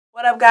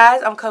What up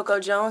guys, I'm Coco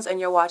Jones and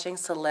you're watching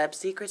Celeb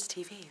Secrets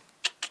TV.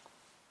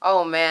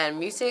 Oh man,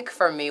 music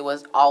for me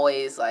was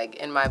always like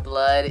in my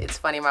blood. It's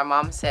funny, my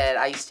mom said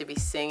I used to be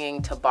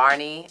singing to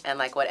Barney and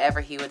like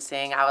whatever he would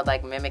sing, I would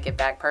like mimic it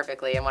back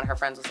perfectly, and one of her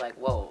friends was like,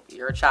 whoa,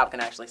 your child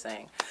can actually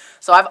sing.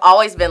 So I've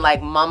always been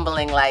like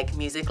mumbling like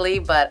musically,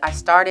 but I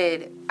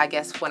started, I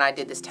guess, when I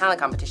did this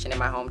talent competition in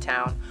my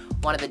hometown.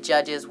 One of the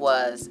judges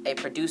was a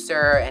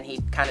producer and he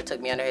kind of took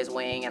me under his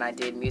wing and I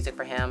did music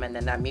for him, and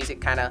then that music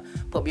kind of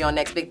put me on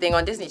next big thing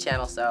on Disney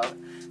Channel, so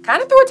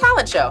kind of through a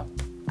talent show.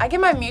 I get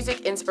my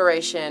music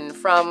inspiration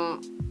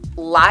from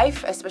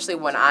life, especially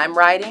when I'm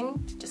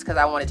writing, just because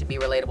I want it to be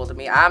relatable to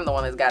me. I'm the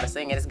one that's got to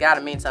sing it. It's got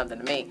to mean something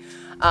to me.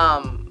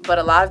 But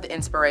a lot of the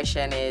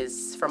inspiration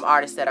is from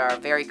artists that are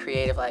very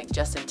creative, like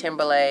Justin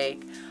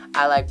Timberlake.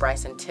 I like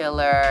Bryson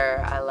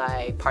Tiller. I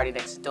like Party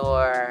Next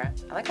Door.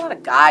 I like a lot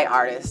of guy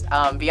artists.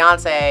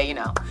 Beyonce, you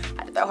know,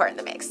 had to throw her in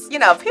the mix. You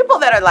know, people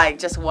that are like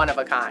just one of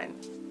a kind.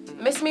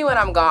 Miss Me When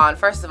I'm Gone.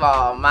 First of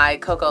all, my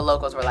Coco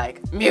locals were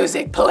like,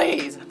 music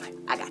please. I'm like,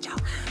 I got y'all.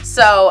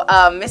 So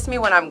Miss Me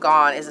When I'm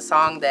Gone is a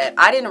song that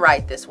I didn't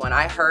write this one.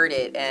 I heard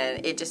it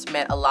and it just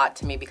meant a lot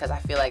to me because I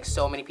feel like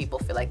so many people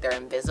feel like they're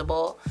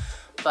invisible.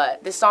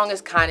 But this song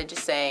is kind of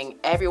just saying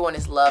everyone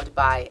is loved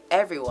by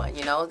everyone,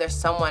 you know? There's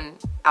someone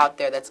out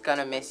there that's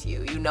gonna miss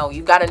you. You know,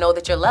 you gotta know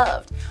that you're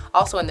loved.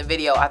 Also in the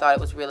video, I thought it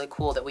was really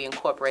cool that we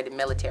incorporated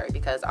military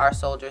because our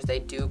soldiers, they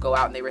do go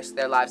out and they risk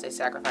their lives, they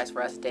sacrifice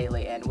for us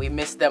daily, and we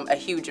miss them a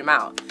huge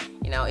amount.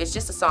 You know, it's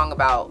just a song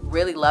about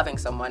really loving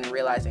someone and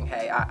realizing,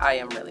 hey, I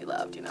am really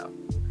loved, you know?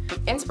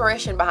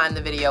 Inspiration behind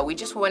the video, we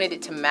just wanted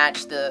it to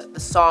match the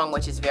song,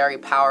 which is very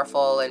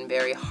powerful and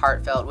very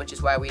heartfelt, which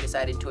is why we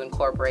decided to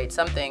incorporate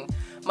something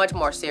much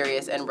more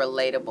serious and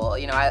relatable.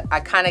 You know, I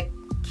kind of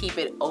keep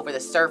it over the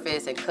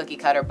surface and cookie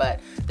cutter,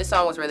 but this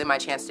song was really my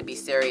chance to be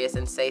serious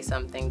and say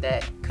something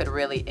that could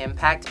really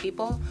impact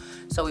people.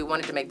 So we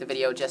wanted to make the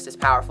video just as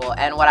powerful.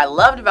 And what I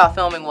loved about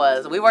filming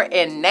was we were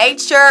in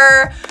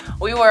nature.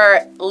 We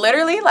were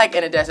literally like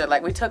in a desert.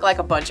 Like we took like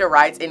a bunch of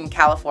rides in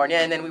California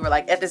and then we were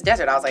like at this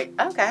desert. I was like,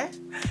 okay.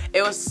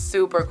 It was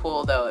super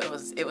cool though.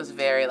 It was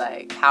very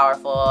like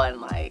powerful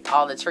and like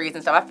all the trees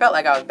and stuff. I felt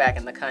like I was back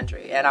in the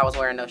country and I was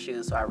wearing no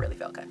shoes, so I really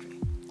felt country.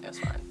 It was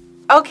fun.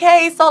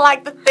 Okay, so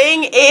like the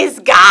thing is,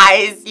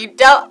 guys, you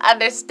don't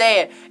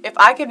understand. If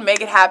I could make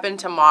it happen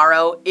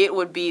tomorrow, it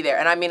would be there.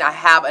 And I mean, I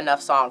have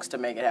enough songs to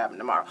make it happen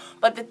tomorrow.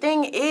 But the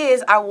thing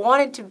is, I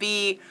want it to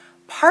be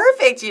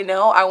perfect, you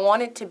know? I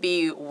want it to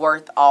be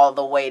worth all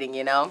the waiting,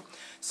 you know?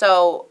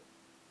 So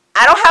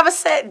I don't have a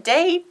set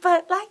date,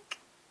 but like,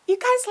 you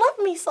guys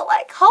love me, so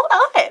like, hold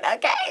on,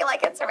 okay?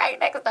 Like, it's right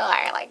next door,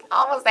 like,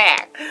 almost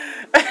there.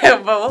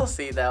 But we'll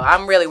see, though.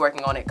 I'm really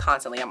working on it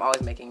constantly. I'm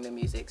always making new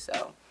music,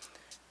 so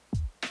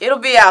it'll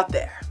be out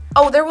there.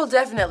 Oh, there will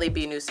definitely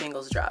be new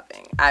singles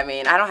dropping. I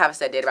mean, I don't have a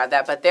set date about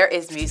that, but there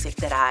is music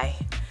that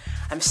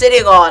I'm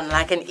sitting on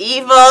like an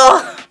evil,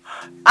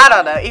 I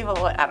don't know, evil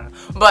what, I don't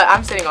know. But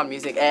I'm sitting on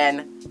music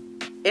and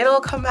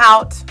it'll come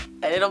out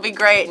and it'll be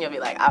great and you'll be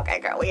like, okay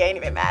girl, we ain't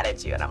even mad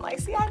at you. And I'm like,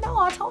 see, I know,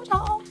 I told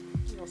y'all.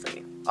 We'll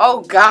see.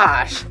 Oh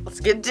gosh,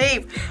 let's get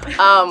deep.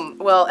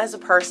 Well, as a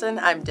person,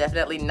 I'm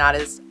definitely not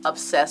as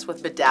obsessed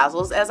with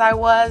bedazzles as I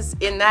was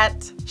in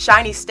that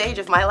shiny stage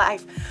of my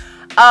life.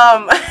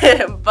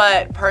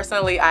 But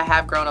personally, I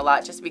have grown a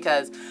lot just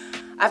because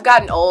I've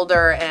gotten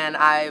older and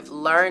I've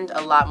learned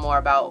a lot more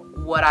about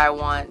what I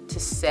want to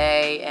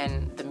say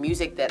and the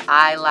music that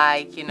I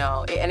like, you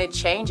know, and it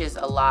changes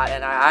a lot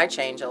and I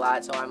change a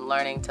lot, so I'm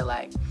learning to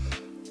like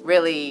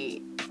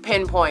really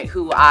pinpoint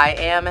who I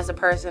am as a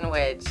person,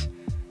 which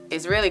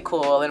is really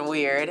cool and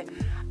weird.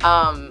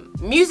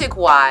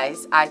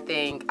 Music-wise, I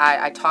think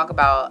I talk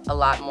about a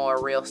lot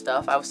more real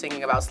stuff. I was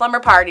singing about slumber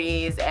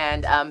parties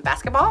and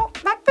basketball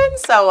back then,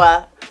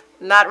 so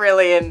not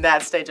really in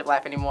that stage of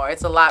life anymore.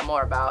 It's a lot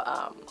more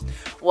about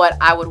what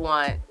I would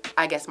want,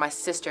 I guess, my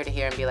sister to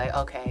hear and be like,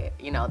 okay,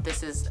 you know,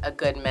 this is a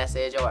good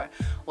message, or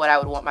what I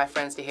would want my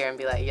friends to hear and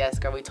be like, yes,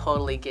 girl, we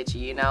totally get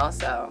you, you know?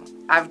 So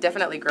I've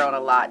definitely grown a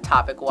lot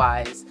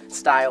topic-wise,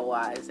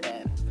 style-wise,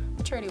 and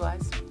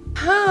maturity-wise.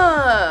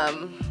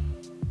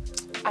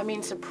 I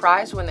mean,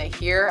 surprised when they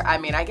hear, I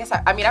mean, I guess,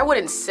 I mean, I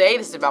wouldn't say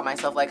this about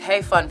myself, like,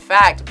 hey, fun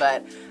fact,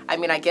 but, I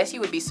mean, I guess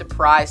you would be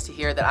surprised to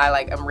hear that I,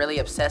 like, am really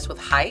obsessed with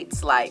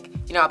heights. Like,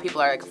 you know how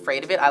people are, like,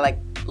 afraid of it? I,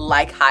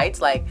 like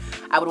heights. Like,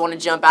 I would want to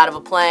jump out of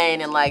a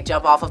plane and, like,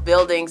 jump off of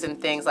buildings and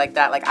things like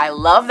that. Like, I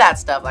love that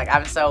stuff. Like,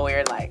 I'm so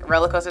weird, like,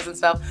 roller coasters and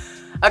stuff.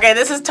 Okay,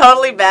 this is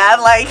totally bad,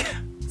 like,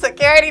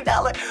 security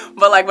dollar.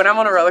 But, like, when I'm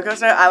on a roller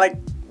coaster, I, like,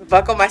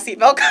 buckle my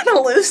seatbelt kind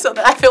of loose so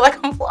that I feel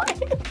like I'm flying.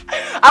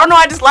 I don't know,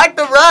 I just like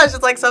the rush.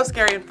 It's like so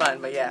scary and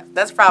fun. But yeah,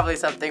 that's probably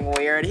something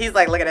weird. He's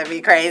like looking at me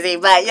crazy,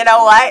 but you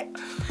know what?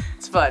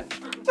 It's fun.